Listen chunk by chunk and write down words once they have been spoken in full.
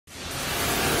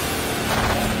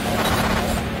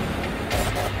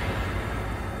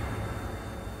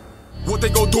they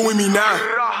gon' do with me now?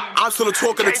 I'm still the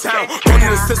talk of the town. Don't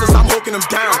need assistance, I'm hooking them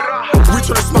down. We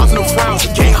turn the spots in the frowns.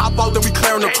 Gang hop out, then we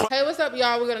clearing the. Hey, what's up,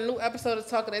 y'all? We got a new episode of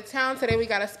Talk of the Town. Today we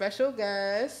got a special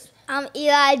guest. I'm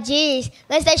Eli Gzzz.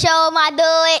 Let's show my do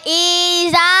it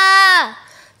easy.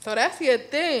 So that's your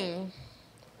thing.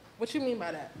 What you mean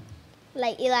by that?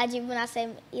 Like Eli Gzzz, when I say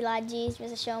Eli Gzzz,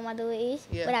 Mr. Show my do it easy.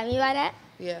 Yeah. What I mean by that?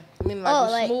 Yeah. You mean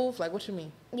like smooth? Like what you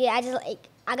mean? Yeah,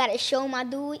 I gotta show my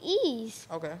do it ease.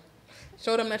 Okay.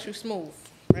 Show them that you smooth,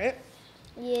 right?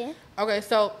 Yeah. Okay,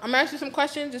 so I'm gonna ask you some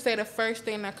questions. Just say the first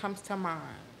thing that comes to mind.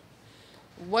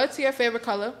 What's your favorite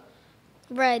color?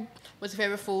 Red. What's your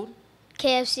favorite food?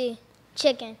 KFC.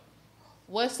 Chicken.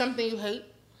 What's something you hate?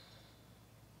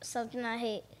 Something I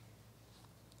hate.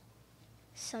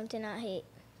 Something I hate.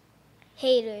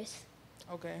 Haters.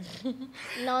 Okay.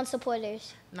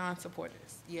 Non-supporters.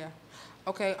 Non-supporters, yeah.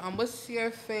 Okay, what's your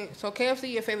favorite? So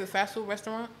KFC, your favorite fast food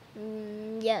restaurant?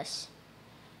 Yes.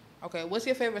 Okay, what's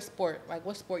your favorite sport? Like,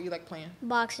 what sport you like playing?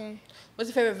 Boxing. What's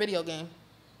your favorite video game?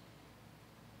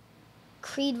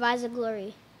 Creed Rise of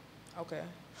Glory. Okay.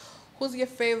 Who's your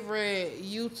favorite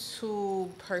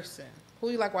YouTube person? Who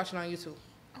you like watching on YouTube?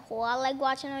 Who I like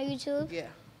watching on YouTube? Yeah.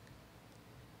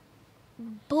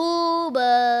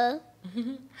 Booba.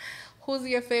 Who's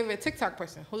your favorite TikTok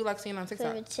person? Who you like seeing on TikTok?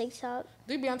 Favorite TikTok?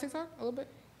 Do you be on TikTok a little bit?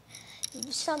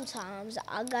 Sometimes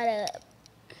I gotta.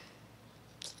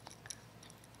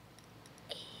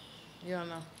 You don't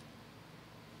know.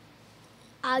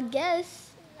 I guess.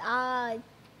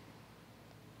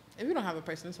 If you don't have a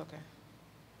person, it's okay.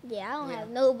 Yeah, I don't have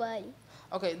nobody.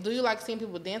 Okay, do you like seeing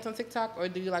people dance on TikTok, or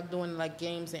do you like doing like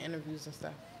games and interviews and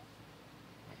stuff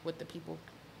with the people?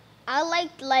 I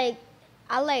like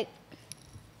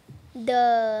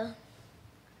the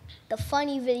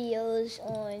funny videos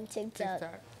on TikTok.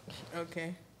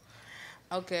 Okay.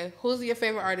 Okay. Who's your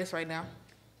favorite artist right now?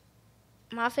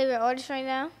 My favorite artist right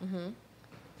now?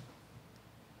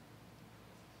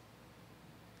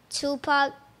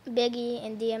 Tupac, Biggie,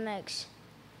 and DMX.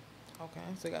 Okay,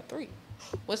 so you got 3.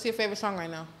 What's your favorite song right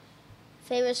now?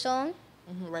 Favorite song?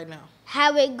 Right now.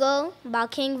 How It Go by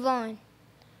King Von.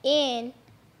 And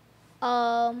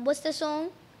what's the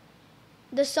song?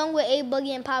 The song with A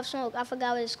Boogie and Pop Smoke. I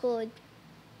forgot what it's called.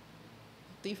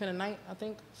 Thief in the Night, I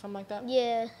think, something like that.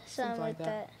 Yeah, something like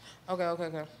that.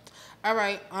 Okay. All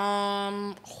right.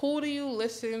 Who do you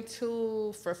listen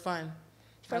to for fun?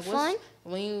 For fun?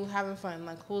 When you having fun,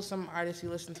 like who's some artists you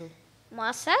listen to?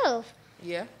 Myself.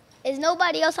 Yeah. There's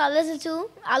nobody else I listen to.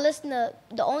 I listen to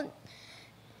the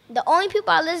only people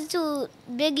I listen to: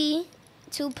 Biggie,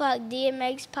 Tupac,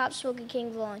 DMX, Pop Smoke, and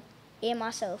King Von, and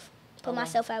myself. Put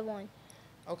myself at 1.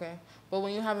 Okay, but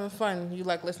when you're having fun, you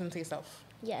like listening to yourself.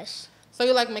 Yes. So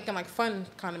you like making like fun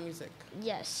kind of music.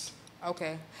 Yes.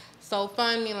 Okay. So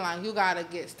fun meaning like you gotta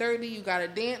get sturdy, you gotta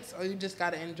dance, or you just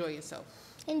gotta enjoy yourself.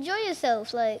 Enjoy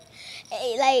yourself,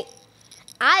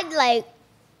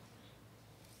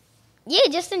 yeah,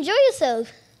 just enjoy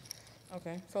yourself.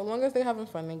 Okay. So as long as they're having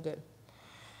fun, they're good.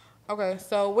 Okay.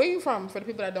 So where you from? For the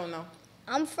people that don't know.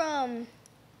 I'm from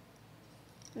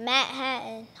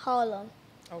Manhattan, Harlem.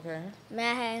 Okay.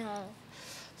 Manhattan, Harlem.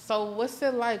 So what's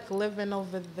it like living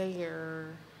over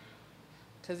there?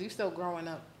 Cause you're still growing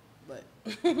up, but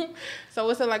so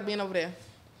what's it like being over there?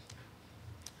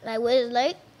 Like what it's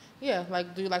like? Yeah,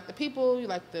 like do you like the people? You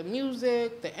like the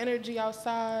music, the energy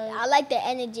outside? I like the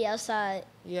energy outside.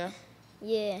 Yeah.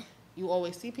 Yeah. You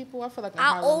always see people? I feel like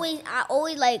I always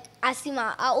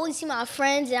see my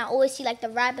friends, and I always see like the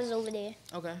rappers over there.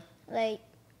 Okay. Like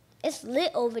it's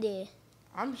lit over there.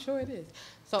 I'm sure it is.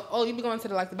 So, you be going to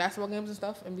the basketball games and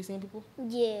stuff and be seeing people?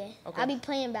 Yeah. Okay. I be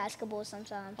playing basketball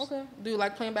sometimes. Okay. Do you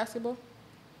like playing basketball?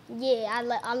 Yeah,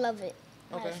 I love it.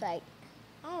 Matter of fact.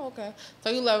 Oh, okay. So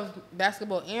you love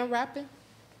basketball and rapping?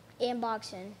 And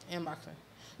boxing. And boxing.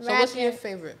 So Rapping. what's your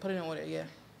favorite? Put it in order, yeah.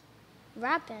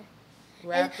 Rapping.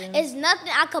 Rapping. It's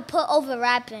nothing I could put over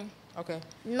rapping. Okay.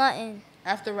 Nothing.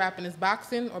 After rapping, is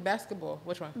boxing or basketball?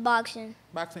 Which one? Boxing.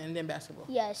 Boxing and then basketball.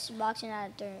 Yes, boxing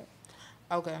at 3rd.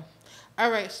 Okay. All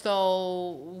right.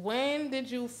 So when did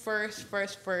you first go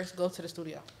to the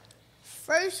studio?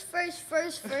 First,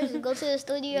 go to the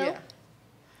studio? Yeah.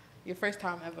 Your first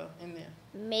time ever in there?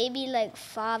 Maybe like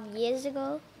 5 years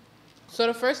ago. So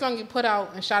the first song you put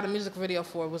out and shot a music video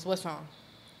for was what song?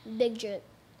 Big Drip.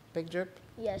 Big Drip?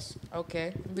 Yes.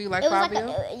 Okay. Do you like Fabio?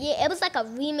 It was like a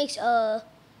remix of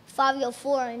Fabio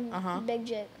 4 and Big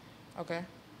Drip. Okay.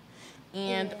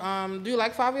 And do you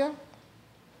like Fabio?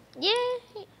 Yeah,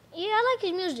 I like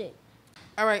his music.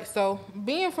 All right, so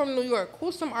being from New York,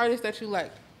 who's some artists that you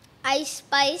like? Ice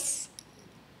Spice,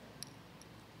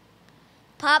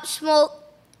 Pop Smoke,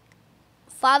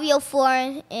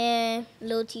 504 and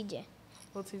Lil TJ.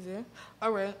 Lil TJ.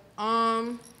 All right.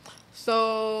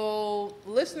 So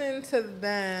listening to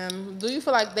them, do you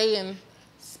feel like they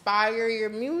inspire your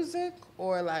music,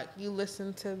 or like you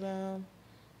listen to them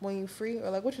when you're free, or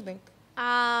like what you think?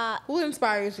 Who Who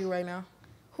inspires you right now?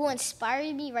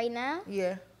 inspired me right now?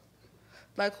 Yeah.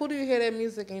 Like who do you hear their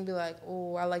music and you be like,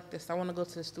 oh, I like this. I want to go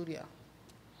to the studio.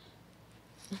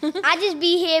 I just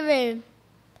be hearing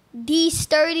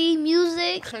dsturdy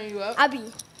music. Turn you up. I be.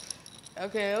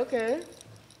 Okay.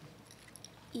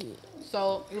 Yeah.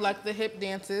 So you like the hip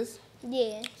dances.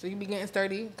 Yeah. So you be getting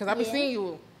sturdy. Because I be Yeah. seeing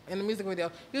you in the music video.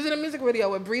 You was in a music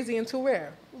video with Breezy and Too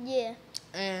Rare. Yeah.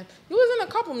 And you was in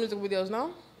a couple music videos,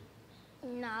 no?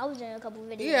 Nah, I was in a couple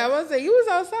videos. Yeah, I was say you was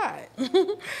outside.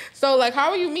 So like, how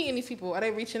are you meeting these people? Are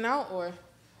they reaching out or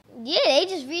Yeah, they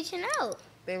just reaching out.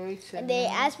 they reaching? And they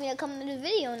asked me to come to the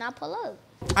video and I pull up.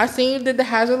 I seen you did the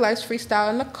Hazard Lights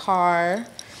freestyle in the car,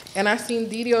 and I seen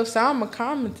Osama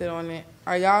commented on it.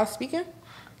 Are y'all speaking?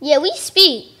 Yeah, we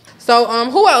speak. So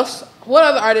who else? What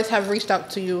other artists have reached out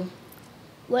to you?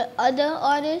 With other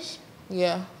artists,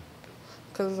 Yeah,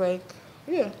 cause like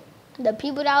yeah. the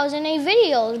people that was in their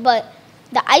videos, but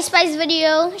the Ice Spice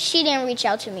video, she didn't reach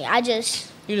out to me.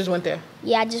 You just went there.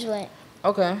 I just went.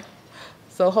 Okay.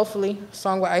 So hopefully,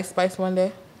 song with Ice Spice one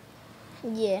day.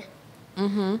 Yeah.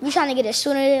 Mhm. We trying to get it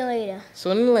sooner than later.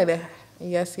 Sooner than later.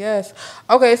 Yes.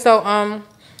 Okay, so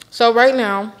so right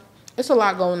now, it's a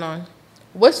lot going on.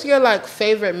 What's your like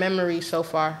favorite memory so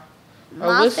far? Or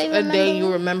My what's favorite a day memory?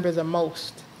 you remember the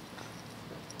most?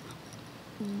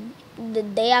 The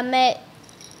day I met,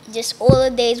 just all the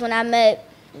days when I met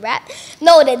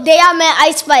the day I met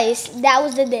Ice Spice, that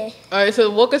was the day. All right, so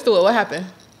walk us through it. What happened?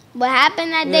 What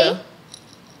happened that day?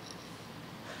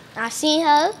 I seen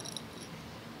her,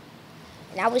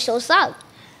 and I was so shocked.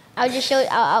 I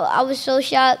was so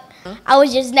shocked. I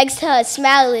was just next to her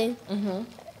smiling.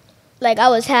 Like I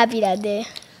was happy that day.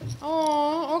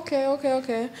 Oh,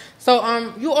 okay.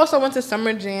 So you also went to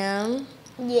Summer Jam.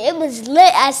 Yeah, it was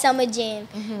lit at Summer Jam.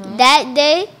 That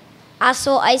day, I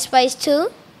saw Ice Spice too.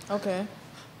 Okay.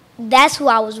 That's who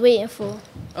I was waiting for.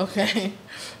 Okay.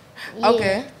 Yeah.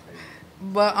 Okay.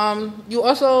 But you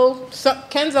also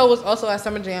Kenzo was also at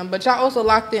Summer Jam, but y'all also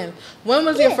locked in. When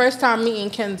was your Yeah. first time meeting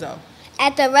Kenzo?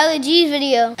 At the Eli Gzzz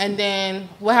video, And then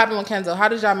what happened with Kenzo? How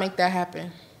did y'all make that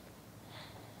happen?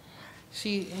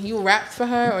 You rapped for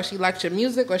her, or she liked your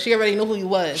music, or she already knew who you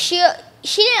was? she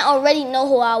didn't already know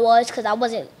who I was because I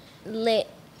wasn't lit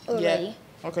already.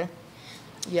 Yeah. Okay.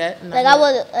 Yeah. Like I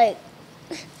wasn't like.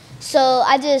 So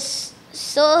I just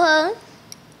saw her.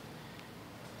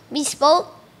 We spoke,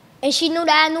 and she knew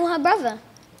that I knew her brother.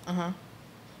 And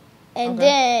Okay.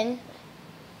 then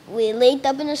we linked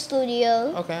up in the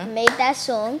studio. Okay. Made that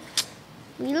song.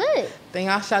 We lit. Then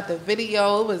y'all shot the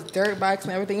video. It was dirt bikes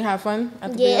and everything. You had fun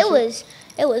at the Yeah, video shoot?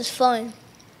 it was fun.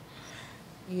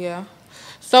 Yeah.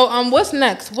 So what's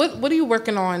next? What are you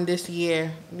working on this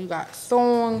year? You got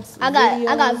songs. I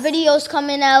got videos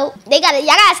coming out. Y'all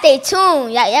gotta stay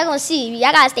tuned. Y'all gonna see.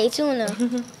 Y'all gotta stay tuned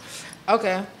though.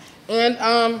 Okay.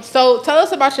 And so tell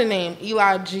us about your name,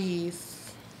 Eli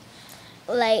Gzzz.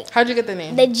 Like How'd you get the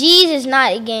name? the G's is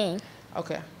not a gang.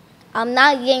 Okay. I'm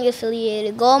not gang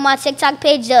affiliated. Go on my TikTok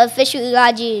page, the official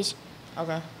Eli Gzzz.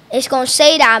 Okay. It's gonna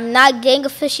say that I'm not gang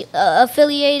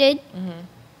affiliated.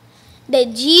 The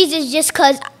G's is just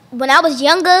cause when I was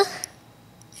younger,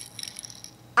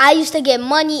 I used to get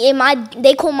money in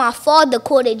they call my father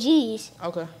the G's.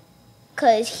 Okay.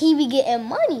 Cause he be getting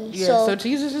money. Yeah. So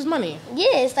Jesus is money.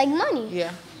 Yeah, it's like money.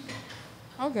 Yeah.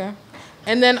 Okay.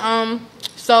 And then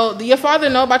so do your father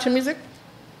know about your music?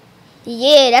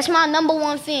 Yeah, that's my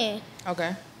 #1 fan.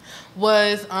 Okay.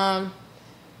 Was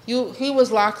he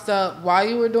was locked up while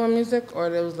you were doing music, or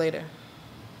it was later?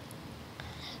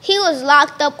 He was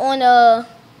locked up on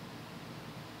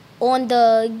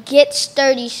the Get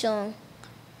Sturdy song.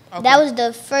 Okay. That was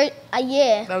the first.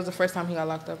 Yeah. That was the first time he got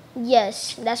locked up.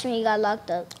 Yes, that's when he got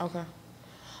locked up. Okay.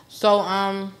 So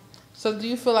so do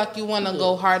you feel like you want to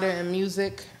go harder in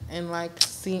music and like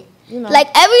see, you know? Like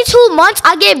every 2 months,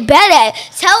 I get better.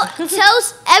 Tell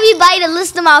everybody to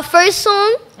listen to my first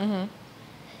song.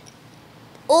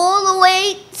 All the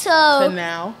way to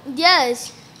now.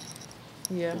 Yes.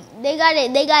 Yeah. They gotta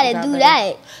got do better.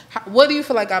 that. What do you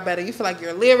feel like got better? You feel like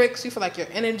your lyrics? You feel like your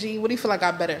energy? What do you feel like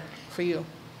got better for you?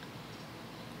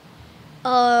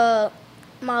 My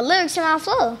lyrics and my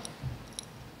flow.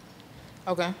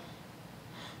 Okay.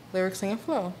 Lyrics and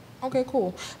flow. Okay,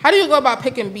 cool. How do you go about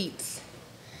picking beats?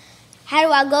 How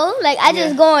do I go? Like I Yeah.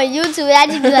 just go on YouTube. I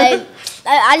just be like,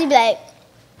 I just be like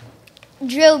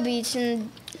drill beats and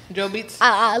Drill beats?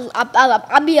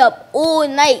 I be up all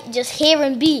night just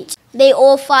hearing beats. They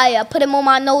all fire. I put them on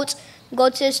my notes, go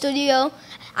to the studio.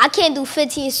 I can't do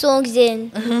 15 songs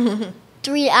in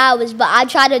 3 hours, but I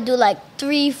try to do like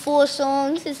 3-4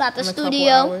 songs inside the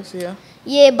studio. Hours, yeah.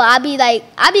 Yeah, but I be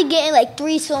getting like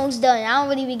 3 songs done. I don't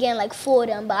really be getting like 4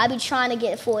 done, but I be trying to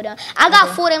get 4 done. I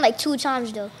got 4 done like 2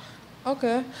 times though.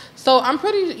 Okay. So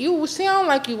you sound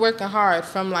like you working hard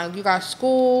from like you got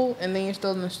school and then you're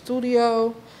still in the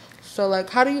studio. So like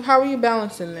how are you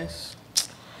balancing this?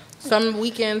 Some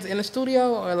weekends in the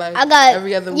studio or like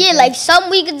every other weekend? Yeah, like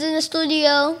some weekends in the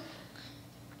studio,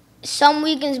 some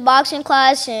weekends boxing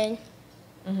class, and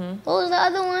what was the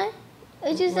other one?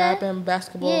 What you said? Rapping,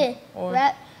 basketball. Yeah,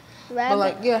 rap. But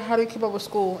like, yeah, how do you keep up with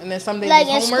school? And then some days like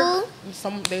it's homework? School?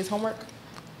 Some days homework?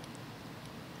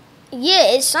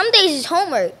 Yeah, some days it's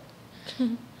homework.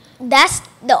 That's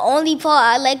the only part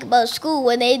I like about school,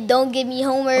 when they don't give me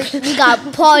homework. We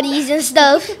got parties and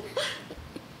stuff.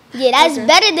 Yeah, that's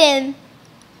better than,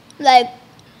 like,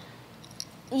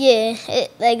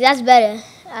 that's better,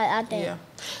 I think. Yeah.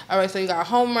 All right, so you got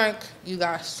homework, you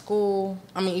got school.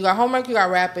 You got homework, you got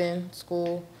rapping,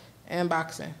 school, and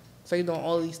boxing. So you're doing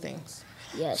all these things.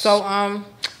 Yes.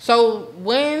 So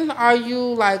when are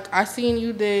you, like, I seen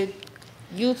you did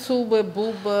YouTube with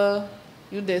Booba.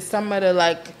 You did some of the,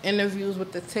 like, interviews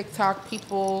with the TikTok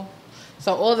people.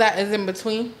 So all that is in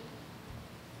between?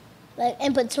 Like,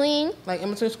 in between? Like, in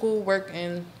between school, work,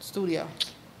 and studio.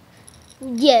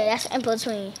 Yeah, that's in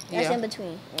between. That's Yeah. in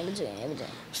between. In between.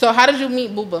 So how did you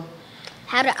meet Booba?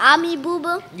 How did I meet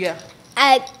Booba? Yeah.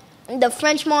 At the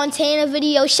French Montana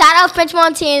video. Shout out French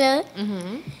Montana.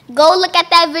 Mm-hmm. Go look at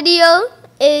that video.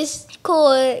 It's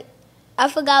called, I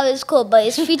forgot what it's called, but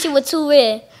it's featured with 2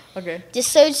 Red. Okay.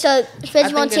 Just search up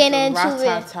French Montana and 2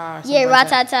 Red. Yeah,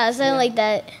 Ratata, something like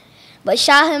that. But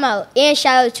shout him out. And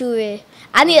shout out 2 Red.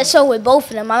 I need a song with both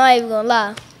of them. I'm not even gonna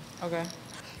lie. Okay.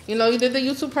 You know, you did the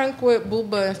YouTube prank with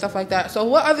Booba and stuff like that. So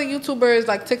what other YouTubers,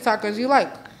 like TikTokers, you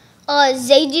like?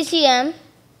 ZGTM.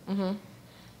 Mm-hmm.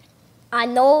 I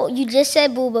know you just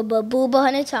said Booba, but Booba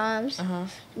 100 times.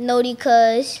 Nody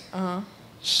Cuz.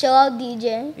 Show Out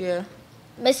DJ. Yeah.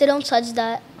 Mr. Don't Touch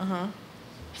That.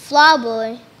 Fly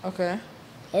Boy. Okay.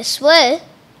 And Sweat.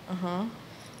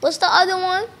 What's the other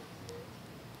one?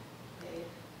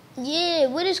 Yeah,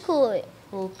 what is called?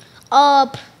 Who?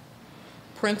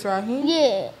 Prince Raheem?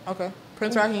 Yeah. Okay.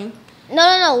 Prince Raheem.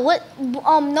 No. What?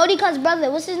 Nody Cuz's brother.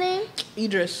 What's his name?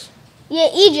 Idris. Yeah,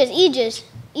 Idris.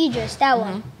 That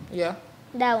one. Yeah.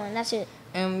 That one. That's it.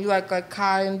 And you like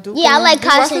Kai and Duke? Yeah, I like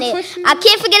Kai's in it. I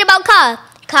can't forget about Kai.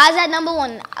 Kai's at number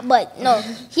 1, but no,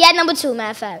 he had number 2.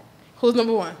 Matter of fact. Who's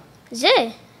number 1?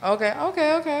 Zay. Okay.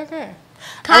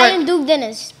 Kai and Duke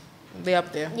Dennis. They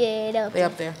up there. Yeah, they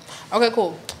up there. Okay,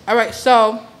 cool. All right,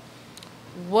 so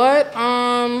what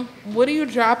are you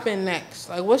dropping next?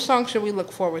 Like, what song should we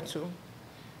look forward to?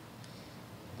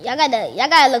 Y'all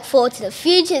gotta look forward to the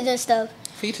features and stuff.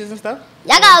 Features and stuff?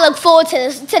 Y'all gotta look forward to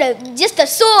the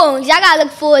songs. Y'all gotta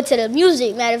look forward to the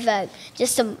music. Matter of fact,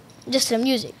 just the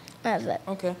music. Matter of fact.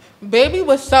 Okay. Baby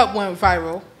What's Up went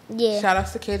viral. Yeah. Shout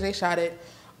outs to KJ Shot It.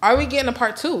 Are we getting a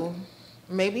part 2?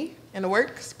 Maybe in the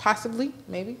works, possibly,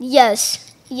 maybe.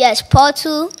 Yes, part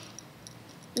 2.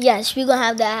 Yes, we're gonna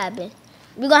have that happen.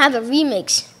 We're gonna have a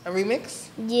remix. A remix?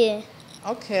 Yeah.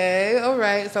 Okay, all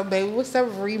right. So, Baby What's Up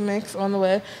remix on the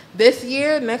way. This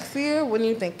year, next year, what are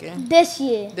you thinking? This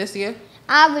year. This year?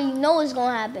 I already know it's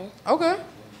gonna happen. Okay.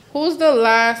 Who's the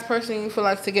last person you feel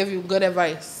like to give you good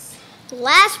advice?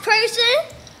 Last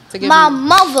person? To give my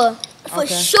mother, for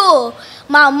sure.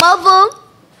 My mother,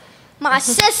 my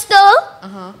sister.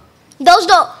 Those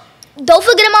don't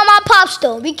forget about my pops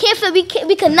though. We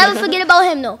can never forget about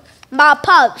him though. My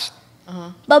pops.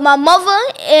 But my mother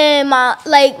and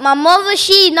my mother,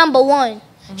 she number 1.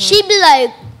 She be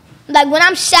like when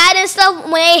I'm sad and stuff,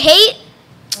 when they hate,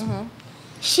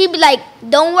 she be like,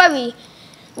 don't worry.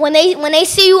 When they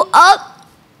see you up,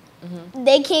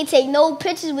 they can't take no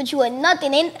pictures with you or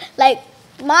nothing. They, like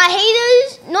my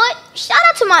haters, shout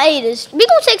out to my haters. We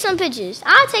gonna take some pictures.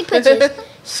 I'll take pictures.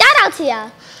 Shout out to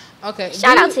y'all. Okay.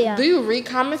 Shout out to y'all. Do you read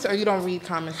comments or you don't read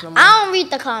comments no more? I don't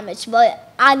read the comments,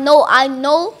 but I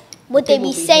know what they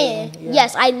be saying. Hating, yeah.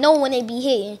 Yes, I know when they be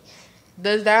hating.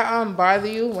 Does that bother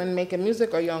you when making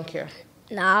music or you don't care?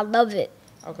 Nah, I love it.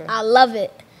 Okay. I love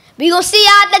it. We gonna see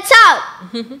y'all at the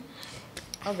top.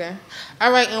 Okay.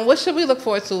 All right, and what should we look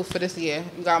forward to for this year?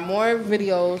 You got more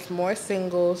videos, more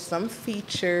singles, some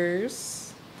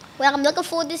features. Well, I'm looking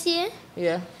forward this year.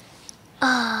 Yeah.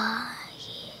 Yeah.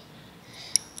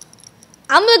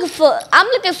 I'm looking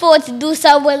forward to do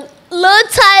something with Lil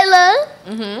Tyler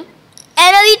and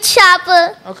Definitely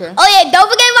Chopper. Okay. Oh yeah, don't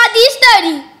forget about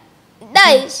dsturdy.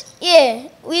 Nice. Yeah,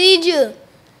 we need you.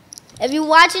 If you're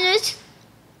watching this,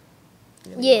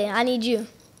 yeah, I need you.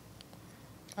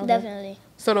 Okay. Definitely.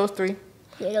 So those three.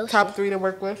 Yeah, those top three to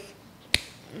work with.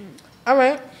 All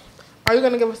right. Are you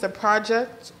gonna give us a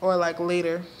project or like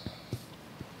later?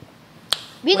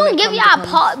 We gonna give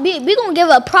y'all we gonna give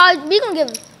a project. We gonna give.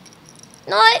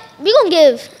 You know what? We gonna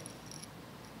give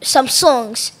some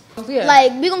songs. Yeah.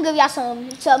 Like we gonna give y'all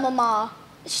some of my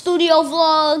studio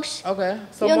vlogs. Okay.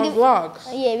 Some more vlogs.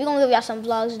 Yeah, we gonna give y'all some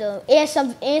vlogs though, and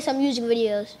some music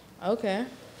videos. Okay.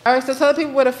 All right. So tell the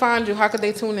people where to find you. How could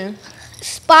they tune in?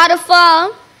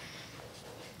 Spotify,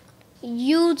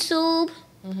 YouTube,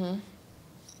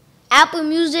 Apple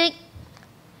Music,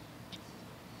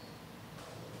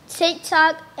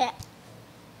 TikTok.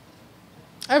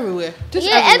 Everywhere. Just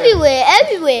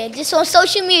everywhere. Just on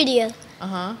social media.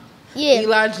 Yeah.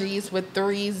 Eli Gzzz with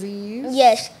 3 Z's.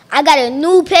 Yes. I got a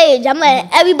new page. I'm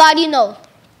letting everybody know.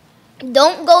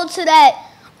 Don't go to that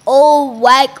old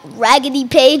whack raggedy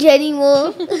page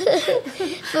anymore.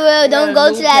 For real, don't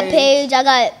go to that page.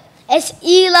 It's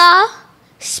Eli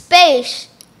space.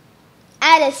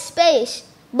 Add a space.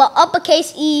 But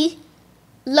uppercase E,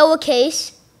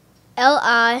 lowercase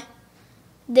Li,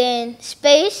 then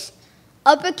space,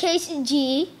 uppercase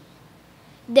G,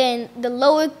 then the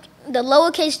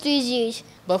lowercase 3 G's.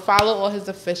 But follow all his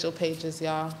official pages,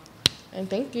 y'all. And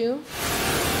thank you.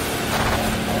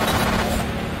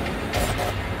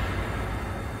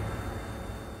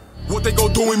 What they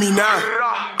gon' do with me now?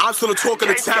 I'm still the talk of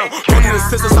the town. Don't need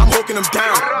assistance, I'm hooking them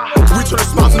down. We turn the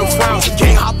smiles into frowns.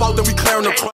 Gang hop out, then we clearing the crowd.